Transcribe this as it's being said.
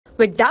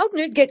With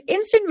Doubtnut, get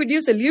instant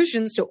video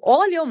solutions to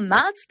all your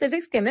maths,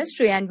 physics,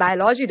 chemistry, and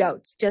biology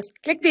doubts. Just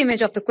click the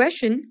image of the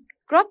question,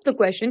 crop the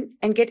question,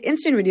 and get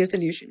instant video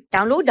solution.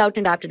 Download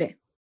Doubtnut app today.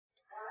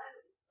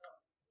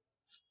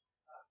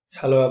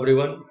 Hello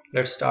everyone,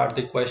 let's start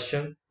the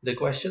question. The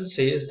question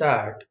says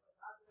that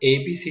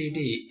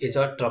ABCD is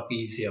a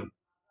trapezium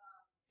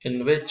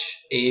in which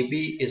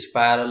AB is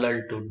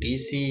parallel to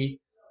DC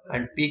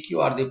and PQ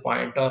are the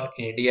point of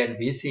AD and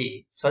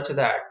BC such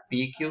that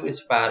PQ is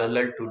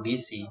parallel to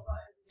DC.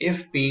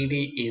 If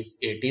PD is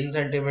 18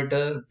 cm,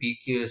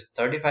 PQ is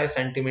 35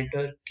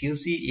 cm,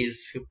 QC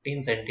is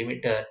 15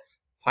 cm,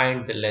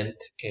 find the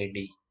length AD.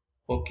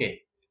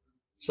 Okay,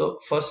 so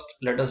first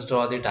let us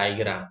draw the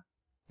diagram,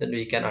 then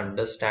we can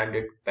understand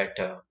it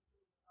better.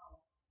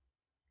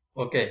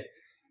 Okay,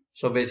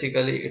 so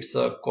basically it's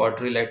a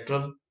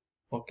quadrilateral.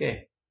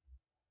 Okay,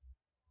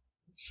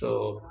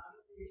 so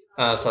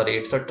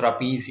it's a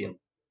trapezium.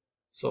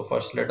 So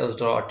first let us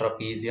draw a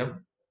trapezium.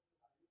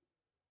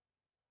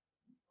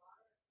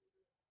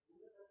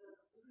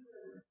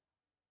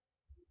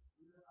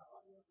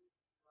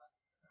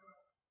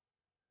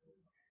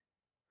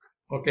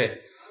 Okay,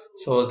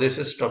 so this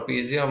is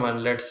trapezium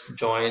and let's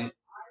join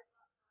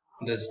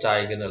this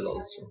diagonal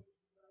also,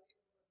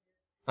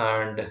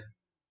 and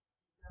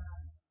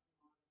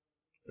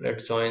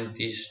let's join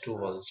these two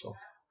also.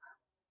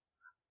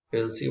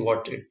 We'll see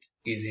what it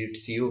is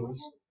its use.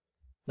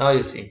 Now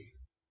you see,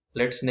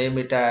 let's name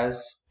it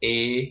as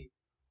A,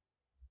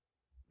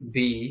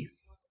 B,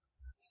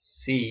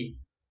 C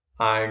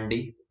and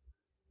D.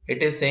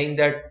 It is saying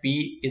that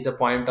P is a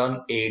point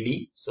on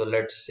AD, so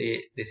let's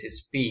say this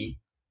is P,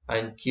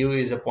 and Q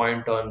is a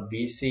point on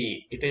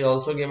BC. It is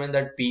also given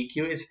that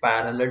PQ is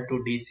parallel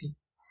to DC,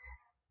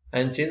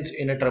 and since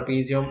in a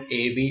trapezium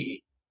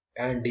AB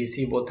and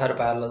DC both are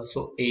parallel,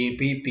 so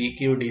AB,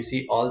 PQ,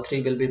 DC all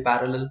three will be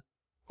parallel.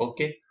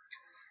 Okay,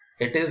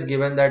 it is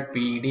given that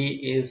PD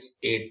is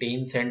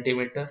 18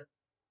 cm,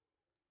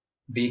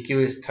 BQ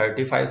is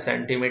 35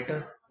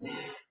 cm,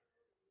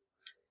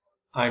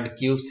 and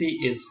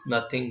QC is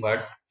nothing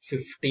but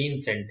 15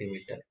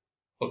 cm.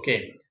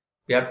 Okay,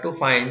 we have to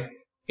find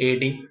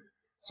AD.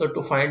 So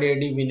to find AD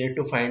we need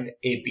to find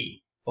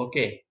AP.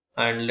 Okay,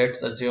 and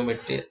let's assume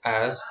it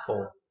as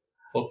O.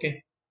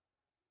 Okay,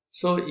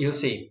 so you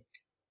see,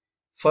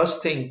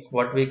 first thing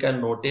what we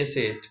can notice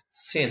it,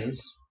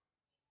 since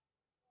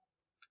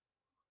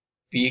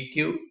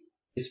PQ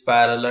is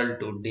parallel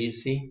to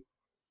DC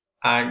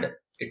and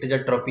it is a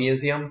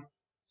trapezium,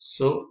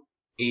 so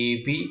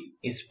AB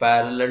is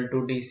parallel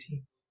to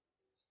DC.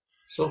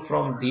 So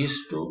from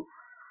these two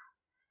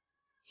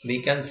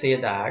we can say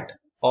that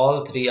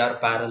all three are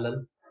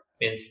parallel,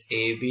 means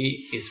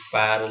AB is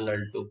parallel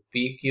to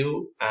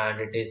PQ and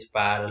it is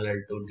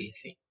parallel to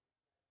DC.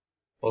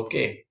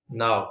 Okay,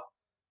 now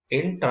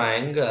in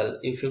triangle,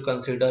 if you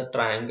consider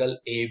triangle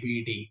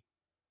ABD,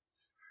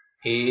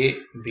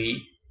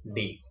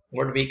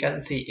 what we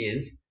can see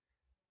is,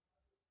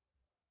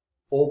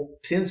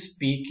 since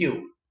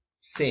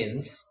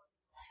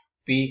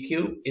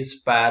PQ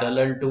is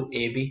parallel to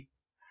AB,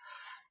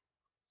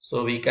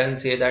 so we can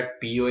say that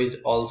PO is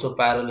also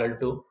parallel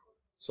to,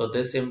 so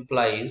this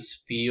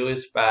implies PO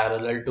is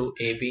parallel to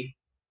AB.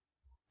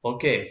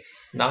 Okay,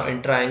 now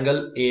in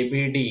triangle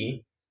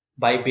ABD,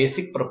 by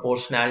basic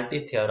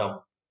proportionality theorem,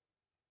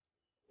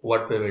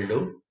 what we will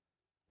do?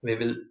 We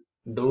will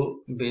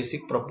do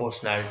basic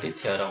proportionality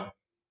theorem.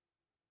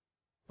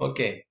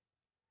 Okay,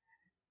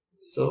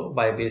 so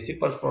by basic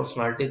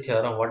proportionality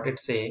theorem, what it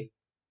say?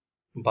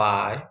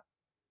 By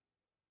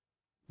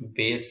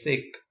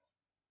basic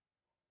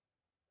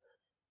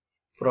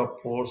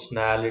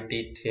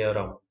proportionality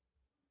theorem,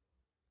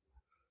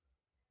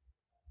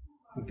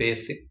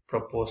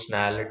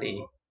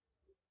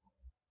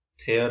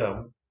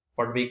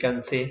 what we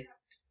can say?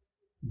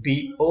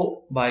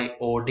 BO by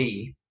OD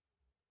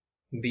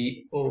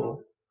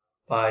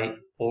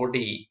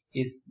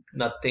is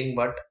nothing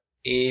but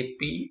AP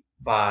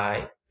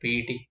by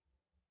PD.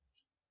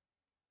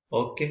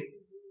 Okay,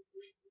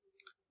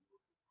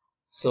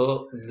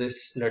 so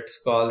this,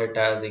 let's call it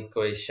as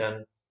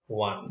equation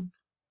 1.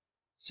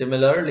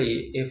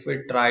 Similarly, if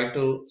we try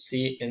to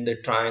see in the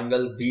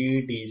triangle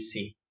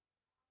BDC,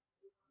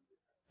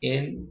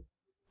 in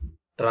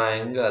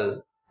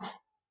triangle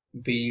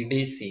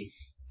BDC,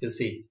 you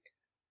see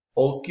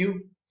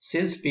OQ,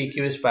 since PQ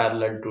is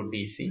parallel to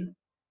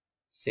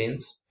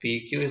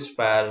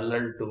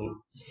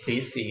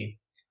DC,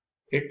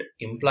 it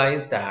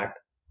implies that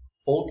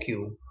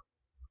OQ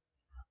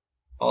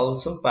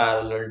also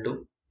parallel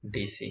to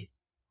DC.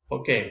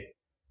 Okay,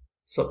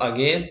 so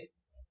again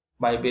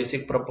by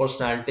basic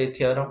proportionality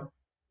theorem,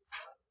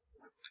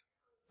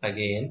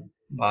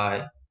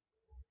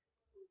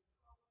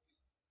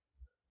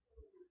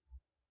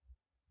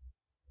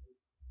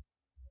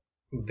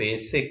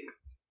 basic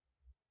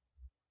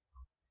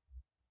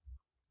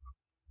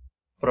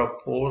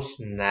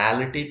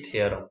proportionality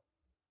theorem,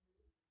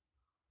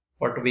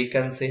 what we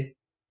can say?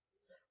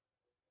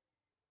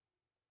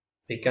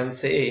 We can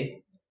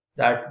say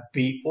that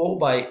BO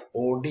by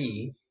OD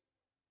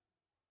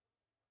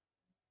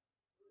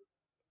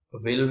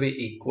will be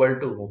equal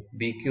to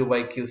BQ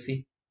by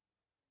QC.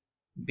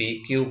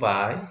 BQ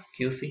by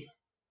QC.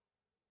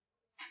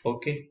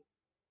 Okay.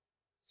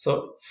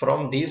 So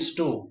from these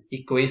two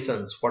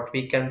equations, what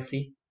we can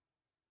see?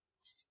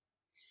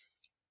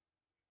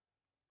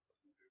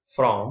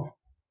 From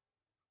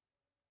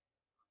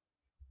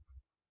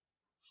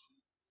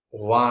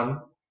 1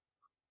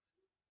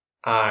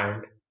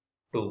 and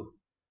 2.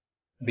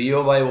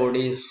 BO by OD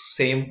is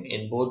same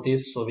in both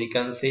these. So we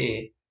can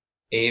say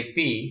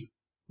AP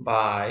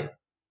by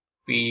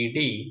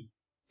PD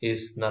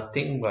is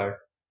nothing but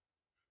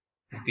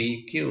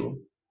BQ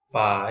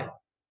by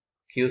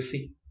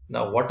QC.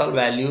 Now what all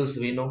values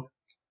we know?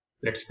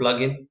 Let's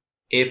plug in.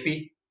 AP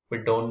we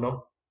don't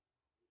know.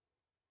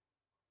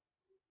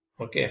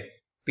 Okay.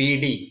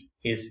 PD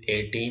is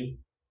 18.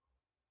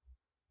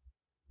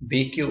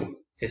 BQ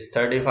is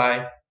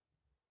 35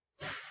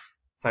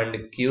 and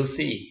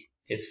QC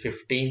is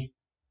 15.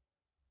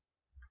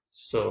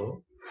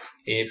 So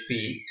AP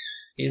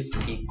is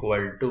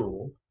equal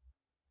to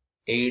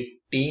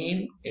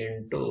 18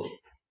 into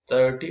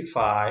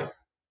 35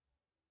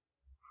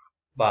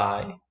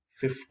 by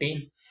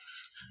 15.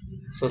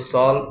 So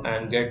solve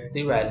and get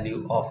the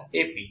value of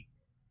AP.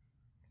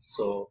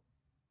 So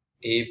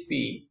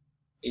AP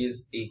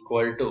is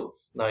equal to,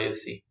 now you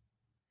see,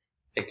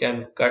 I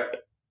can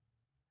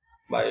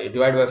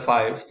divide by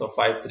 5. So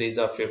 5 3s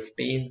are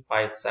 15,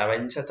 5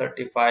 7s are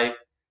 35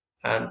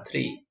 and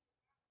 3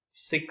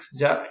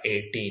 6s are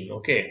 18.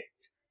 Okay.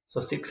 So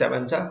 6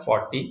 7s are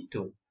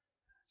 42.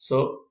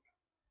 So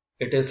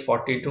it is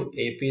 42.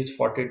 AP is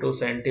 42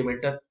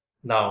 centimeter.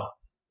 Now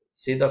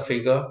see the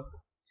figure.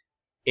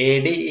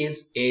 AD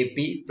is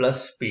AP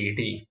plus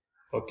PD.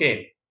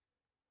 Okay.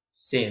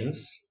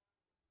 Since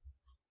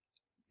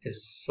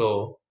is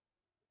so,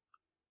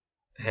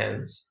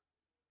 hence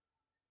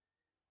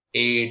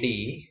AD,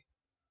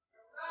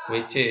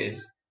 which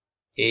is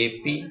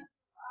AP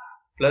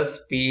plus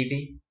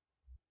PD.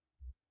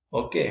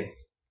 Okay.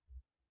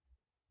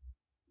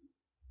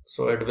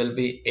 So it will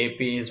be AP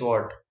is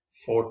what?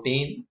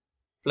 14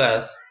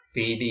 plus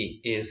PD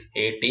is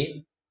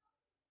 18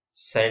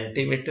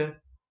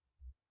 centimeter.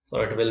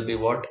 So it will be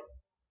what?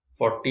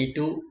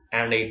 42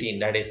 and 18,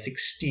 that is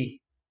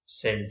 60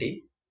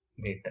 centimeter.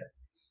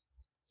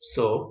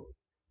 So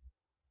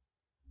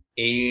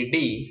AD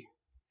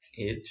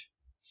is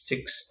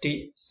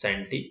 60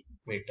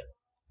 centimeter.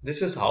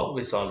 This is how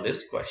we solve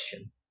this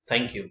question.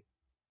 Thank you.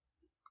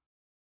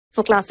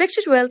 For class 6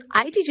 to 12,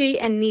 IIT JEE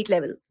and NEET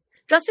level.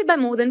 Trusted by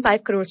more than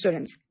 5 crore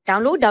students.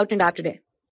 Download Doubtnut app today.